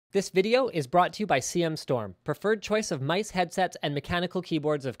This video is brought to you by CM Storm, preferred choice of mice, headsets, and mechanical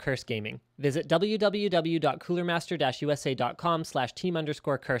keyboards of Curse Gaming. Visit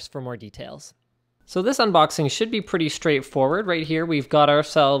www.coolermaster-usa.com/team_curse for more details. So this unboxing should be pretty straightforward. Right here we've got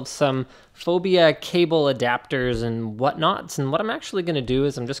ourselves some Phobya cable adapters and whatnots, and what I'm actually going to do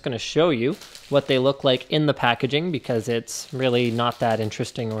is I'm just going to show you what they look like in the packaging because it's really not that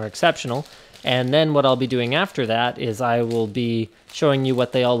interesting or exceptional. And then what I'll be doing after that is I will be showing you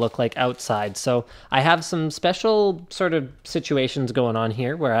what they all look like outside. So I have some special sort of situations going on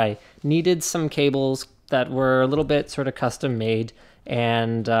here where I needed some cables that were a little bit sort of custom made,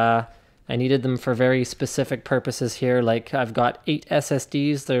 and I needed them for very specific purposes here. Like I've got 8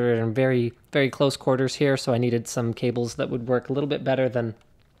 SSDs that are in very, very close quarters here, so I needed some cables that would work a little bit better than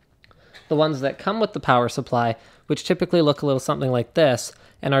the ones that come with the power supply, which typically look a little something like this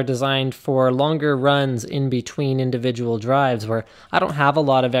and are designed for longer runs in between individual drives where I don't have a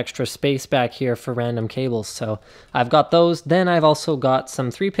lot of extra space back here for random cables. So I've got those. Then I've also got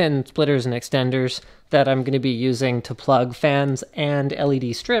some 3-pin splitters and extenders that I'm going to be using to plug fans and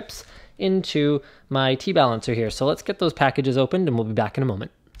LED strips into my T-balancer here. So let's get those packages opened and we'll be back in a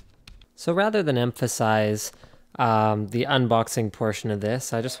moment. So rather than emphasize the unboxing portion of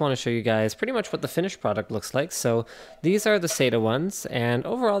this, I just want to show you guys pretty much what the finished product looks like. So these are the SATA ones, and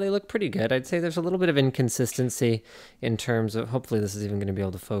overall they look pretty good. I'd say there's a little bit of inconsistency in terms of, hopefully this is even going to be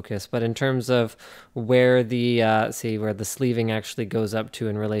able to focus, but in terms of where the where the sleeving actually goes up to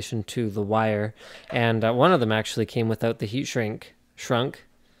in relation to the wire. And one of them actually came without the heat shrunk,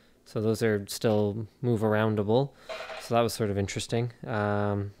 so those are still move aroundable. So that was sort of interesting.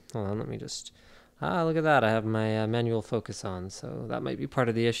 Hold on, let me just... look at that. I have my manual focus on, so that might be part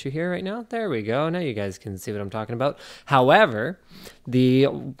of the issue here right now. There we go. Now you guys can see what I'm talking about. However, the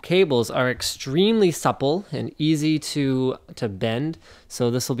cables are extremely supple and easy to bend, so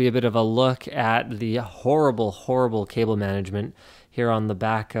this will be a bit of a look at the horrible cable management here on the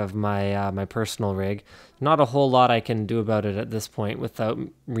back of my my personal rig. Not a whole lot I can do about it at this point without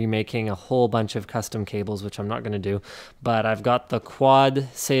remaking a whole bunch of custom cables, which I'm not going to do. But I've got the quad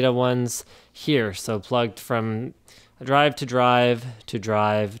SATA ones here, so plugged from drive to drive to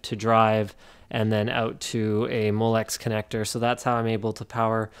drive to drive, and then out to a Molex connector. So that's how I'm able to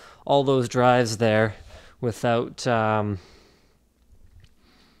power all those drives there without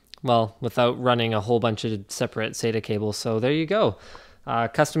without running a whole bunch of separate SATA cables. So there you go.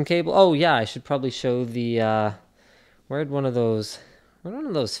 Custom cable. Oh yeah, I should probably show the where'd one of those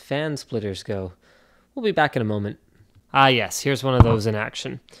fan splitters go? We'll be back in a moment. Ah yes, here's one of those in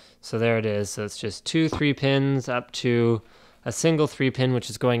action. So there it is. So it's just 2 3-pins up to a single 3-pin, which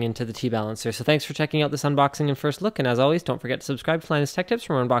is going into the T-balancer. So thanks for checking out this unboxing and first look, and as always, don't forget to subscribe for latest tech tips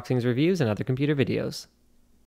from unboxings, reviews, and other computer videos.